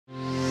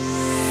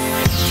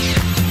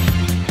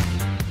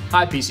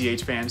Hi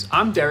PCH fans,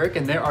 I'm Derek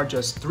and there are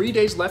just 3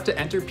 days left to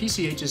enter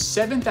PCH's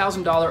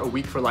 $7,000 a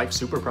week for life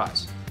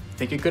SuperPrize.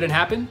 Think it couldn't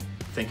happen?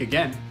 Think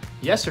again.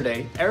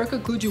 Yesterday, Erica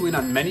clued you in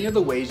on many of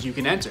the ways you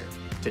can enter.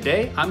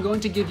 Today, I'm going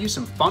to give you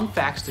some fun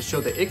facts to show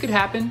that it could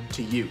happen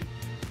to you.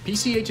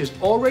 PCH has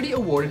already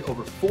awarded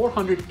over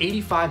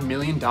 $485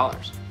 million.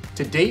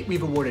 To date,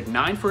 we've awarded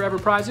 9 forever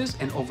prizes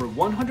and over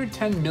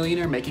 110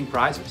 millionaire-making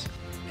prizes.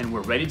 And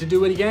we're ready to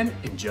do it again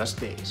in just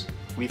days.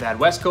 We've had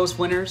West Coast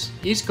winners,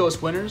 East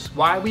Coast winners,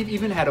 why we've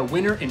even had a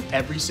winner in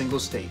every single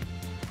state.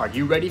 Are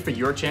you ready for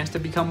your chance to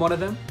become one of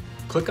them?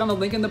 Click on the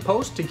link in the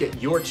post to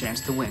get your chance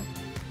to win.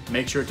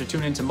 Make sure to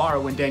tune in tomorrow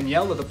when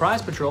Danielle of the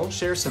Prize Patrol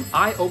shares some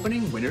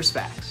eye-opening winners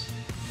facts.